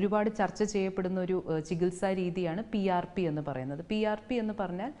ഒരുപാട് ചർച്ച ചെയ്യപ്പെടുന്ന ഒരു ചികിത്സാ രീതിയാണ് PRP എന്ന് പറയുന്നത്. PRP എന്ന്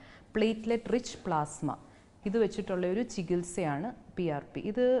പറഞ്ഞാൽ പ്ലേറ്റ്ലെറ്റ് റിച്ച് പ്ലാസ്മ. ഇത് വെച്ചിട്ടുള്ള ഒരു ചികിത്സയാണ് PRP.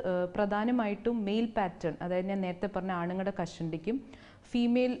 ഇത് പ്രധാനമായിട്ടും മെയിൽ പാറ്റേൺ, അതായത് ഞാൻ നേരത്തെ പറഞ്ഞ ആണുങ്ങളുടെ കഷണ്ടിക്കും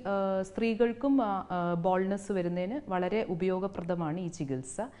ഫീമെയിൽ സ്ത്രീകൾക്കും ബോൾനെസ് വരുന്നതിന് വളരെ ഉപയോഗപ്രദമാണ് ഈ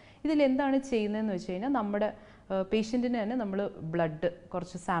ചികിത്സ. ഇതിലെന്താണ് ചെയ്യുന്നതെന്ന് വെച്ച് കഴിഞ്ഞാൽ നമ്മുടെ പേഷ്യൻറ്റിന് തന്നെ നമ്മൾ ബ്ലഡ്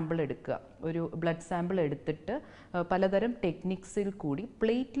കുറച്ച് സാമ്പിൾ എടുക്കുക. ഒരു ബ്ലഡ് സാമ്പിൾ എടുത്തിട്ട് പലതരം ടെക്നിക്സിൽ കൂടി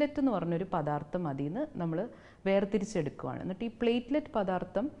പ്ലേറ്റ്ലെറ്റ് എന്ന് പറഞ്ഞൊരു പദാർത്ഥം അതിൽ നിന്ന് നമ്മൾ വേർതിരിച്ചെടുക്കുകയാണ്. എന്നിട്ട് ഈ പ്ലേറ്റ്ലെറ്റ്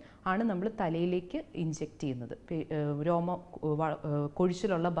പദാർത്ഥം ആണ് നമ്മൾ തലയിലേക്ക് ഇഞ്ചെക്റ്റ് ചെയ്യുന്നത്. രോമ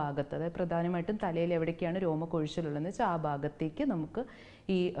കൊഴിച്ചിലുള്ള ഭാഗത്ത്, അതായത് പ്രധാനമായിട്ടും തലയിൽ എവിടേക്കാണ് രോമ കൊഴിച്ചിലുള്ളതെന്ന് വെച്ചാൽ ആ ഭാഗത്തേക്ക് നമുക്ക്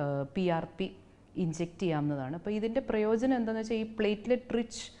ഈ PRP ഇഞ്ചെക്റ്റ് ചെയ്യാവുന്നതാണ്. അപ്പോൾ ഇതിൻ്റെ പ്രയോജനം എന്താണെന്ന് വെച്ചാൽ ഈ പ്ലേറ്റ്ലെറ്റ്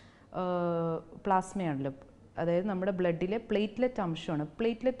റിച്ച് പ്ലാസ്മയാണല്ലോ, അതായത് നമ്മുടെ ബ്ലഡിലെ പ്ലേറ്റ്ലെറ്റ് അംശമാണ്.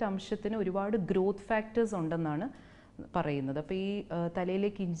 പ്ലേറ്റ്ലെറ്റ് അംശത്തിന് ഒരുപാട് ഗ്രോത്ത് ഫാക്ടേഴ്സ് ഉണ്ടെന്നാണ് പറയുന്നത്. അപ്പോൾ ഈ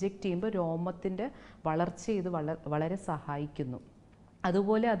തലയിലേക്ക് ഇഞ്ചെക്റ്റ് ചെയ്യുമ്പോൾ രോമത്തിൻ്റെ വളർച്ചയെ ഇത് വളരെ സഹായിക്കുന്നു.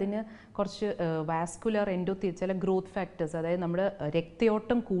 അതുപോലെ അതിന് കുറച്ച് വാസ്കുലർ ചില ഗ്രോത്ത് ഫാക്ടേഴ്സ്, അതായത് നമ്മുടെ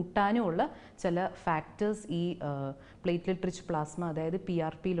രക്തയോട്ടം കൂട്ടാനുമുള്ള ചില ഫാക്ടേഴ്സ് ഈ പ്ലേറ്റ്ലെറ്റ് റിച്ച് പ്ലാസ്മ അതായത്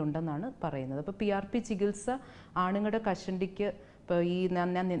PRPയിലുണ്ടെന്നാണ് പറയുന്നത്. അപ്പോൾ PRP ചികിത്സ ആണുങ്ങളുടെ കഷണ്ടിക്ക് ഇപ്പോൾ ഈ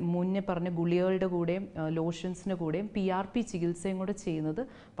ഞാൻ മുന്നേ പറഞ്ഞ ഗുളികകളുടെ കൂടെയും ലോഷൻസിൻ്റെ കൂടെയും PRP ചികിത്സയും കൂടെ ചെയ്യുന്നത്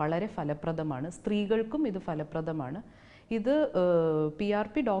വളരെ ഫലപ്രദമാണ്. സ്ത്രീകൾക്കും ഇത് ഫലപ്രദമാണ്. ഇത്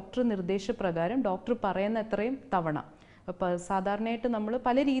PRP ഡോക്ടർ നിർദ്ദേശപ്രകാരം ഡോക്ടർ പറയുന്ന എത്രയും തവണ, അപ്പോൾ സാധാരണയായിട്ട് നമ്മൾ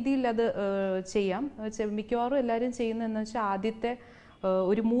പല രീതിയിൽ അത് ചെയ്യാം. മിക്കവാറും എല്ലാവരും ചെയ്യുന്നതെന്ന് വെച്ചാൽ ആദ്യത്തെ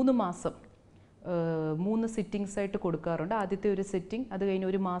ഒരു 3 മാസം 3 സിറ്റിങ്സ് ആയിട്ട് കൊടുക്കാറുണ്ട്. ആദ്യത്തെ ഒരു സിറ്റിംഗ്, അത് കഴിഞ്ഞ്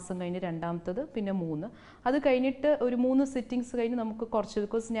 1 മാസം കഴിഞ്ഞ് രണ്ടാമത്തത്, പിന്നെ 3. അത് കഴിഞ്ഞിട്ട് ഒരു 3 സിറ്റിങ്സ് കഴിഞ്ഞ് നമുക്ക് കുറച്ച്,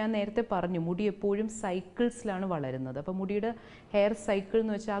 ബിക്കോസ് ഞാൻ നേരത്തെ പറഞ്ഞു മുടി എപ്പോഴും സൈക്കിൾസിലാണ് വളരുന്നത്. അപ്പോൾ മുടിയുടെ ഹെയർ സൈക്കിൾ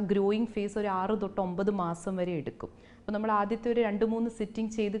എന്ന് വെച്ചാൽ ആ ഗ്രോയിങ് ഫേസ് ഒരു 6 തൊട്ട് 9 മാസം വരെ എടുക്കും. അപ്പോൾ നമ്മൾ ആദ്യത്തെ ഒരു 2-3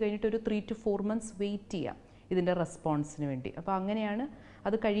 സിറ്റിംഗ് ചെയ്ത് കഴിഞ്ഞിട്ട് ഒരു 3 to 4 months വെയിറ്റ് ചെയ്യാം ഇതിൻ്റെ റെസ്പോൺസിന് വേണ്ടി. അപ്പോൾ അങ്ങനെയാണ്,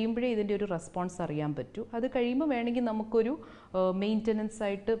 അത് കഴിയുമ്പോഴേ ഇതിൻ്റെ ഒരു റെസ്പോൺസ് അറിയാൻ പറ്റൂ. അത് കഴിയുമ്പോൾ വേണമെങ്കിൽ നമുക്കൊരു മെയിൻ്റനൻസ്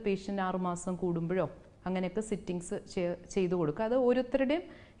ആയിട്ട് പേഷ്യൻ്റ് 6 മാസം കൂടുമ്പോഴോ അങ്ങനെയൊക്കെ സിറ്റിങ്സ് ചെയ്ത് കൊടുക്കുക. അത് ഓരോരുത്തരുടെയും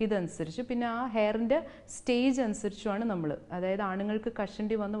ഇതനുസരിച്ച്, പിന്നെ ആ ഹെയറിൻ്റെ സ്റ്റേജ് അനുസരിച്ചുമാണ് നമ്മൾ, അതായത് ആണുങ്ങൾക്ക്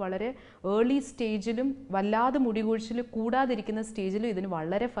കഷണ്ടി വന്ന് വളരെ ഏർലി സ്റ്റേജിലും വല്ലാതെ മുടികൊഴിച്ചിൽ കൂടാതിരിക്കുന്ന സ്റ്റേജിലും ഇതിന്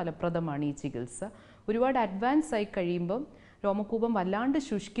വളരെ ഫലപ്രദമാണ് ഈ ചികിത്സ. ഒരുപാട് അഡ്വാൻസ് ആയി കഴിയുമ്പം രോമകൂപം വല്ലാണ്ട്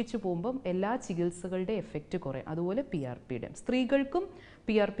ശുഷ്കിച്ചു പോകുമ്പം എല്ലാ ചികിത്സകളുടെ എഫക്റ്റ് കുറയും. അതുപോലെ PRPയുടെ സ്ത്രീകൾക്കും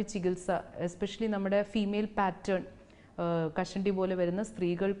PRP ചികിത്സ, എസ്പെഷ്യലി നമ്മുടെ ഫീമെയിൽ പാറ്റേൺ കഷണ്ടി പോലെ വരുന്ന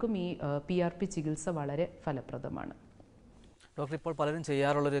സ്ത്രീകൾക്കും ഈ PRP ചികിത്സ വളരെ ഫലപ്രദമാണ്. ഡോക്ടർ, ഇപ്പോൾ പലരും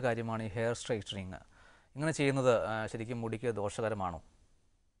ചെയ്യാറുള്ളൊരു കാര്യമാണ് ഈ ഹെയർ സ്ട്രൈറ്റനിങ്. ഇങ്ങനെ ചെയ്യുന്നത് ശരിക്കും മുടിക്ക് ദോഷകരമാണോ?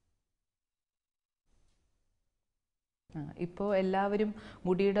 ഇപ്പോൾ എല്ലാവരും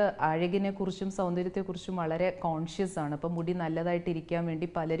മുടിയുടെ അഴകിനെക്കുറിച്ചും സൗന്ദര്യത്തെക്കുറിച്ചും വളരെ കോൺഷ്യസ് ആണ്. അപ്പോൾ മുടി നല്ലതായിട്ടിരിക്കാൻ വേണ്ടി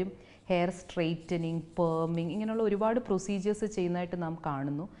പലരും ഹെയർ സ്ട്രെയിറ്റനിങ്, പേർമിങ് ഇങ്ങനെയുള്ള ഒരുപാട് പ്രൊസീജിയേഴ്സ് ചെയ്യുന്നതായിട്ട് നാം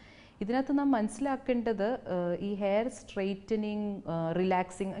കാണുന്നു. ഇതിനകത്ത് നാം മനസ്സിലാക്കേണ്ടത് ഈ ഹെയർ സ്ട്രെയിറ്റനിങ്,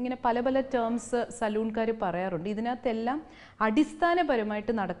 റിലാക്സിങ് ഇങ്ങനെ പല പല ടേംസ് സലൂൺകാർ പറയാറുണ്ട്. ഇതിനകത്തെല്ലാം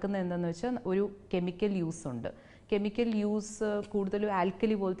അടിസ്ഥാനപരമായിട്ട് നടക്കുന്നത് എന്താണെന്ന് വെച്ചാൽ ഒരു കെമിക്കൽ യൂസ് ഉണ്ട്. കെമിക്കൽ യൂസ് കൂടുതലും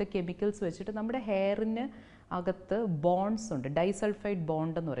ആൽക്കലി പോലത്തെ കെമിക്കൽസ് വെച്ചിട്ട് നമ്മുടെ ഹെയറിന് അകത്ത് ബോണ്ട്സ് ഉണ്ട്. ഡൈസൾഫൈഡ്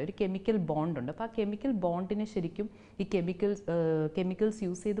ബോണ്ട് എന്ന് പറയും, ഒരു കെമിക്കൽ ബോണ്ട് ഉണ്ട്. അപ്പോൾ ആ കെമിക്കൽ ബോണ്ടിനെ ശരിക്കും ഈ കെമിക്കൽസ്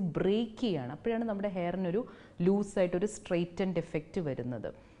യൂസ് ചെയ്ത് ബ്രേക്ക് ചെയ്യുകയാണ്. അപ്പോഴാണ് നമ്മുടെ ഹെയറിനൊരു ലൂസായിട്ടൊരു സ്ട്രെയിറ്റൻഡ് എഫക്റ്റ് വരുന്നത്.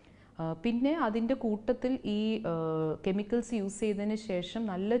 പിന്നെ അതിൻ്റെ കൂട്ടത്തിൽ ഈ കെമിക്കൽസ് യൂസ് ചെയ്തതിന് ശേഷം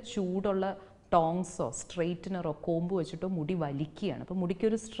നല്ല ചൂടുള്ള ടോങ്സോ സ്ട്രെയിറ്റനറോ കോമ്പ് വെച്ചിട്ടോ മുടി വലിക്കുകയാണ്. അപ്പോൾ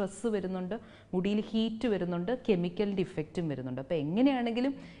മുടിക്കൊരു സ്ട്രെസ്സ് വരുന്നുണ്ട്, മുടിയിൽ ഹീറ്റ് വരുന്നുണ്ട്, കെമിക്കലിൻ്റെ ഇഫക്റ്റും വരുന്നുണ്ട്. അപ്പോൾ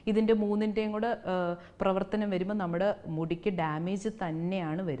എങ്ങനെയാണെങ്കിലും ഇതിൻ്റെ മൂന്നിൻ്റെയും കൂടെ പ്രവർത്തനം വരുമ്പോൾ നമ്മുടെ മുടിക്ക് ഡാമേജ്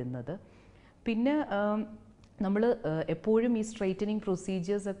തന്നെയാണ് വരുന്നത്. പിന്നെ നമ്മൾ എപ്പോഴും ഈ സ്ട്രെയിറ്റനിങ്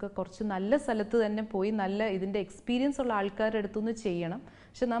പ്രൊസീജിയേഴ്സൊക്കെ കുറച്ച് നല്ല സ്ഥലത്ത് തന്നെ പോയി നല്ല ഇതിൻ്റെ എക്സ്പീരിയൻസ് ഉള്ള ആൾക്കാരുടെ അടുത്തുനിന്ന് ചെയ്യണം.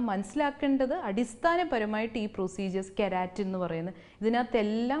 പക്ഷെ നാം മനസ്സിലാക്കേണ്ടത് അടിസ്ഥാനപരമായിട്ട് ഈ പ്രൊസീജിയേഴ്സ്, കെരാറ്റിൻ എന്ന് പറയുന്നത്,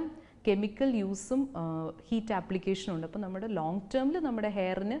 ഇതിനകത്തെല്ലാം കെമിക്കൽ യൂസും ഹീറ്റ് ആപ്ലിക്കേഷനും ഉണ്ട്. അപ്പോൾ നമ്മുടെ ലോങ് ടേമിൽ നമ്മുടെ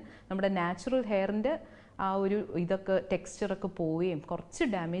ഹെയറിന്, നമ്മുടെ നാച്ചുറൽ ഹെയറിൻ്റെ ആ ഒരു ഇതൊക്കെ ടെക്സ്ചറൊക്കെ പോവുകയും കുറച്ച്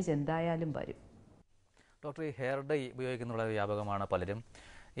ഡാമേജ് എന്തായാലും വരും. ഡോക്ടർ, ഈ ഹെയർ ഡൈ ഉപയോഗിക്കുന്നത് വളരെ വ്യാപകമാണ്. പലരും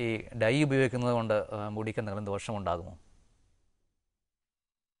ഈ ഡൈ ഉപയോഗിക്കുന്നത് കൊണ്ട് മുടിക്ക് എന്തെങ്കിലും ദോഷമുണ്ടാകുമോ?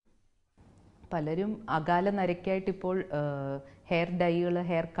 പലരും അകാല നരയ്ക്കായിട്ട് ഇപ്പോൾ ഹെയർ ഡൈകൾ,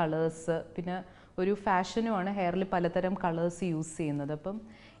 ഹെയർ കളേഴ്സ്, പിന്നെ ഒരു ഫാഷനുമാണ് ഹെയറിൽ പലതരം കളേഴ്സ് യൂസ് ചെയ്യുന്നത്. അപ്പം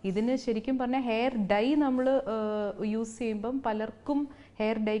ഇതിന് ശരിക്കും പറഞ്ഞാൽ ഹെയർ ഡൈ നമ്മൾ യൂസ് ചെയ്യുമ്പം പലർക്കും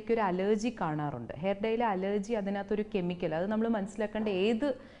ഹെയർ ഡൈക്ക് ഒരു അലർജി കാണാറുണ്ട്. ഹെയർ ഡൈയിലെ അലർജി അതിനകത്തൊരു കെമിക്കൽ, അത് നമ്മൾ മനസ്സിലാക്കേണ്ട.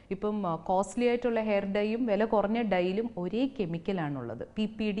 ഇപ്പം കോസ്റ്റ്ലി ആയിട്ടുള്ള ഹെയർ ഡൈയും വില കുറഞ്ഞ ഡൈയിലും ഒരേ കെമിക്കലാണുള്ളത്,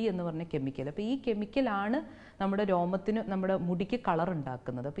 PPD എന്ന് പറഞ്ഞ കെമിക്കൽ. അപ്പോൾ ഈ കെമിക്കലാണ് നമ്മുടെ രോമത്തിന്, നമ്മുടെ മുടിക്ക് കളർ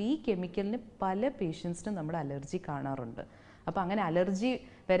ഉണ്ടാക്കുന്നത്. അപ്പോൾ ഈ കെമിക്കലിന് പല പേഷ്യൻസിനും നമ്മുടെ അലർജി കാണാറുണ്ട്. അപ്പോൾ അങ്ങനെ അലർജി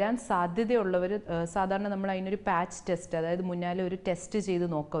വരാൻ സാധ്യതയുള്ളവർ സാധാരണ നമ്മൾ അതിനൊരു പാച്ച് ടെസ്റ്റ്, അതായത് മുന്നാലെ ഒരു ടെസ്റ്റ് ചെയ്ത്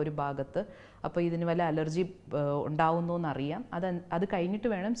നോക്കാം ഒരു ഭാഗത്ത്. അപ്പോൾ ഇതിന് വല്ല അലർജി ഉണ്ടാവുന്നോ എന്നറിയാം. അത് കഴിഞ്ഞിട്ട്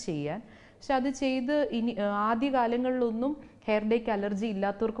വേണം ചെയ്യാൻ. പക്ഷെ അത് ചെയ്ത് ആദ്യ കാലങ്ങളിലൊന്നും ഹെയർ ഡൈക്ക് അലർജി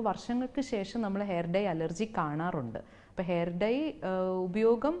ഇല്ലാത്തവർക്ക് വർഷങ്ങൾക്ക് ശേഷം നമ്മൾ ഹെയർ ഡൈ അലർജി കാണാറുണ്ട്. അപ്പോൾ ഹെയർ ഡൈ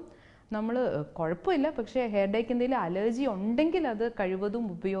ഉപയോഗം നമ്മൾ കുഴപ്പമില്ല, പക്ഷേ ഹെയർ ഡൈക്ക് എന്തെങ്കിലും അലർജി ഉണ്ടെങ്കിൽ അത് കഴിവതും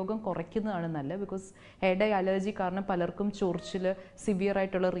ഉപയോഗം കുറയ്ക്കുന്നതാണ് നല്ലത്. ബിക്കോസ് ഹെയർ ഡൈ അലർജി കാരണം പലർക്കും ചൊറിച്ചിൽ, സിവിയർ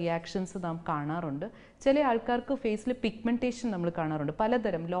ആയിട്ടുള്ള റിയാക്ഷൻസ് നാം കാണാറുണ്ട്. ചില ആൾക്കാർക്ക് ഫേസിൽ പിഗ്മെൻറ്റേഷൻ നമ്മൾ കാണാറുണ്ട്.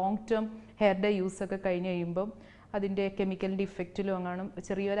 പലതരം ലോങ് ടേം ഹെയർ ഡൈ യൂസൊക്കെ കഴിഞ്ഞ് കഴിയുമ്പം അതിൻ്റെ കെമിക്കലിൻ്റെ ഇഫക്റ്റിലും അങ്ങാനും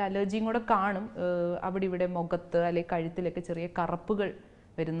ചെറിയൊരു അലർജിയും കൂടെ കാണും. അവിടെ ഇവിടെ മുഖത്ത് അല്ലെങ്കിൽ കഴുത്തിലൊക്കെ ചെറിയ കറുപ്പുകൾ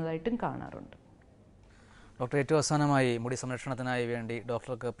വരുന്നതായിട്ടും കാണാറുണ്ട്. ഡോക്ടർ, ഏറ്റവും അവസാനമായി മുടി സംരക്ഷണത്തിനായി വേണ്ടി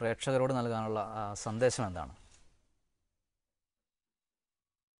ഡോക്ടർക്ക് പ്രേക്ഷകരോട് നൽകാനുള്ള സന്ദേശം എന്താണ്?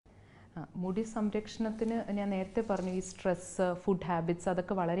 മുടി സംരക്ഷണത്തിന് ഞാൻ നേരത്തെ പറഞ്ഞു, ഈ സ്ട്രെസ്സ്, ഫുഡ് ഹാബിറ്റ്സ്,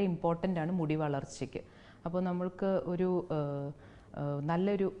 അതൊക്കെ വളരെ ഇമ്പോർട്ടൻ്റ് ആണ് മുടി വളർച്ചയ്ക്ക്. അപ്പോൾ നമ്മൾക്ക് ഒരു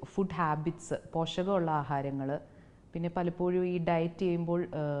നല്ലൊരു ഫുഡ് ഹാബിറ്റ്സ്, പോഷകമുള്ള ആഹാരങ്ങൾ, പിന്നെ പലപ്പോഴും ഈ ഡയറ്റ് ചെയ്യുമ്പോൾ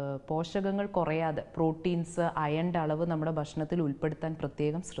പോഷകങ്ങൾ കുറയാതെ പ്രോട്ടീൻസ്, അയണിൻ്റെ അളവ് നമ്മുടെ ഭക്ഷണത്തിൽ ഉൾപ്പെടുത്താൻ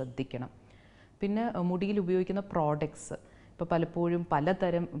പ്രത്യേകം ശ്രദ്ധിക്കണം. പിന്നെ മുടിയിൽ ഉപയോഗിക്കുന്ന പ്രോഡക്ട്സ്, ഇപ്പോൾ പലപ്പോഴും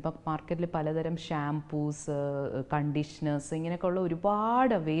പലതരം, ഇപ്പം മാർക്കറ്റിൽ പലതരം ഷാംപൂസ്, കണ്ടീഷണേഴ്സ്, ഇങ്ങനെയൊക്കെയുള്ള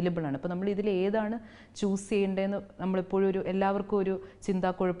ഒരുപാട് അവൈലബിൾ ആണ്. അപ്പോൾ നമ്മൾ ഇതിൽ ഏതാണ് ചൂസ് ചെയ്യേണ്ടതെന്ന് നമ്മളെപ്പോഴും എല്ലാവർക്കും ഒരു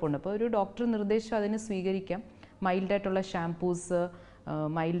ചിന്താക്കുഴപ്പമുണ്ട്. അപ്പോൾ ഒരു ഡോക്ടർ നിർദ്ദേശം അതിന് സ്വീകരിക്കാം. മൈൽഡായിട്ടുള്ള ഷാംപൂസ്,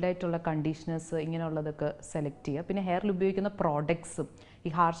 മൈൽഡായിട്ടുള്ള കണ്ടീഷണേഴ്സ്, ഇങ്ങനെയുള്ളതൊക്കെ സെലക്ട് ചെയ്യുക. പിന്നെ ഹെയറിൽ ഉപയോഗിക്കുന്ന പ്രോഡക്ട്സും ഈ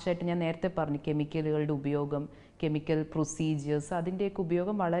ഹാർഷായിട്ട് ഞാൻ നേരത്തെ പറഞ്ഞു, കെമിക്കലുകളുടെ ഉപയോഗം, കെമിക്കൽ പ്രൊസീജിയേഴ്സ്, അതിൻ്റെയൊക്കെ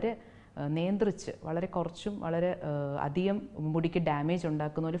ഉപയോഗം വളരെ നിയന്ത്രിച്ച്, വളരെ കുറച്ചും വളരെ അധികം മുടിക്ക് ഡാമേജ്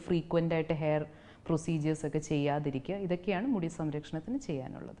ഉണ്ടാക്കുന്ന ഒരു ഫ്രീക്വൻ്റായിട്ട് ഹെയർ പ്രൊസീജിയേഴ്സൊക്കെ ചെയ്യാതിരിക്കുക. ഇതൊക്കെയാണ് മുടി സംരക്ഷണത്തിന്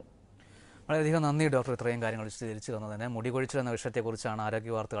ചെയ്യാനുള്ളത്. വളരെയധികം നന്ദി ഡോക്ടർ, ഇത്രയും കാര്യങ്ങൾ വിശദീകരിച്ചു തന്നതിന്. മുടി കൊഴിച്ചിൽ എന്ന വിഷയത്തെക്കുറിച്ചാണ്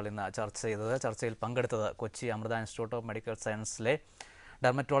ആരോഗ്യ വാർത്തകൾ ഇന്ന് ചർച്ച ചെയ്തത്. ചർച്ചയിൽ പങ്കെടുത്തത് Kochi Amrita institute of medical സയൻസിലെ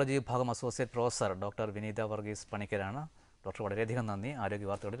dermatology വിഭാഗം അസോസിയേറ്റ് പ്രൊഫസർ ഡോക്ടർ വിനീത വർഗീസ് പണിക്കരാണ്. ഡോക്ടർ, വളരെയധികം നന്ദി. ആരോഗ്യ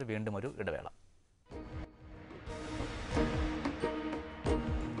വാർത്തകളിൽ വീണ്ടും ഒരു ഇടവേള.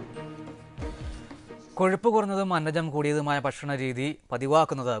 കൊഴുപ്പ് കുറഞ്ഞതും അന്നജം കൂടിയതുമായ ഭക്ഷണ രീതി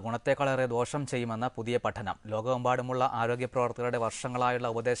പതിവാക്കുന്നത് ഗുണത്തേക്കാളേറെ ദോഷം ചെയ്യുമെന്ന പുതിയ പഠനം. ലോകമെമ്പാടുമുള്ള ആരോഗ്യ പ്രവർത്തകരുടെ വർഷങ്ങളായുള്ള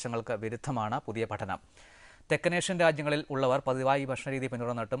ഉപദേശങ്ങൾക്ക് വിരുദ്ധമാണ് പുതിയ പഠനം. തെക്കനേഷ്യൻ രാജ്യങ്ങളിൽ ഉള്ളവർ പതിവായി ഭക്ഷണരീതി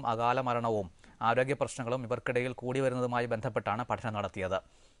പിന്തുടർന്നിട്ടും അകാല മരണവും ആരോഗ്യ പ്രശ്നങ്ങളും ഇവർക്കിടയിൽ കൂടി വരുന്നതുമായി ബന്ധപ്പെട്ടാണ് പഠനം നടത്തിയത്.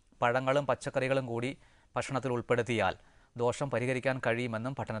 പഴങ്ങളും പച്ചക്കറികളും കൂടി ഭക്ഷണത്തിൽ ഉൾപ്പെടുത്തിയാൽ ദോഷം പരിഹരിക്കാൻ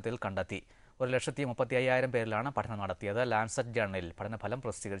കഴിയുമെന്നും പഠനത്തിൽ കണ്ടെത്തി. 1,35,000 പേരിലാണ് പഠനം നടത്തിയത്. ലാൻസെറ്റ് ജേർണലിൽ പഠനഫലം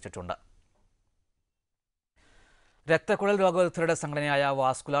പ്രസിദ്ധീകരിച്ചിട്ടുണ്ട്. രക്തക്കുഴൽ രോഗവിദഗ്ധരുടെ സംഘടനയായ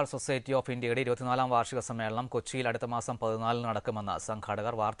വാസ്കുലാർ സൊസൈറ്റി ഓഫ് ഇന്ത്യയുടെ 24ാം വാർഷിക സമ്മേളനം കൊച്ചിയിൽ അടുത്ത മാസം 14 നടക്കുമെന്ന്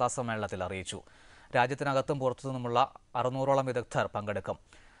സംഘാടകർ വാർത്താസമ്മേളനത്തിൽ അറിയിച്ചു. രാജ്യത്തിനകത്തും പുറത്തുനിന്നുമുള്ള 600ഓളം വിദഗ്ധർ പങ്കെടുക്കും.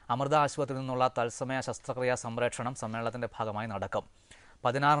 അമൃത ആശുപത്രിയിൽ നിന്നുള്ള തത്സമയ ശസ്ത്രക്രിയാ സംപ്രേഷണം സമ്മേളനത്തിന്റെ ഭാഗമായി നടക്കും.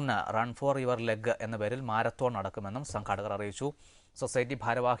 16-ന് റൺ ഫോർ യുവർ ലെഗ് എന്ന പേരിൽ മാരത്തോൺ നടക്കുമെന്നും സംഘാടകർ അറിയിച്ചു. സൊസൈറ്റി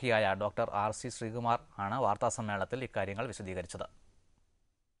ഭാരവാഹിയായ ഡോക്ടർ RC ശ്രീകുമാർ ആണ് വാർത്താസമ്മേളനത്തിൽ ഇക്കാര്യങ്ങൾ വിശദീകരിച്ചത്.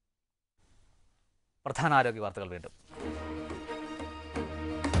 പ്രധാന ആരോഗ്യ വാർത്തകൾ വീണ്ടും.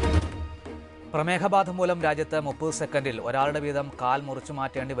 പ്രമേഹബാധ മൂലം രാജ്യത്ത് 30 സെക്കൻഡിൽ ഒരാളുടെ വീതം കാൽ മുറിച്ചു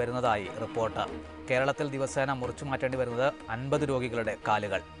മാറ്റേണ്ടി വരുന്നതായി റിപ്പോർട്ട്. കേരളത്തിൽ ദിവസേന മുറിച്ചു മാറ്റേണ്ടി വരുന്നത് 50 രോഗികളുടെ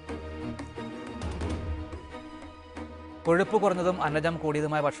കാലുകൾ. കൊഴുപ്പ് കുറഞ്ഞതും അന്നജം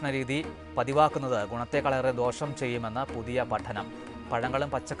കൂടിയതുമായ ഭക്ഷണരീതി പതിവാക്കുന്നത് ഗുണത്തേക്കാളേറെ ദോഷം ചെയ്യുമെന്ന് പുതിയ പഠനം.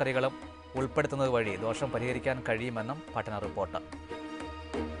 പഴങ്ങളും പച്ചക്കറികളും ഉൾപ്പെടുത്തുന്നത് വഴി ദോഷം പരിഹരിക്കാൻ കഴിയുമെന്നും പഠന റിപ്പോർട്ട്.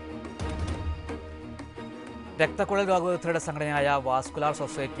 രക്തക്കുഴൽ രോഗവിദഗ്ധരുടെ സംഘടനയായ വാസ്കുലാർ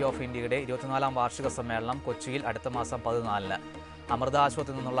സൊസൈറ്റി ഓഫ് ഇന്ത്യയുടെ 24ാം വാർഷിക സമ്മേളനം കൊച്ചിയിൽ അടുത്ത മാസം 14-ന്. അമൃത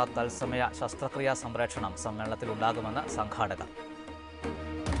ആശുപത്രിയിൽ നിന്നുള്ള തത്സമയ ശസ്ത്രക്രിയാ സംപ്രേഷണം സമ്മേളനത്തിൽ ഉണ്ടാകുമെന്ന് സംഘാടകർ.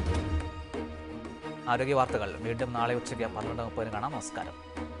 ആരോഗ്യ വാർത്തകൾ വീണ്ടും നാളെ ഉച്ചയ്ക്ക് 12:30 കാണാം. നമസ്കാരം.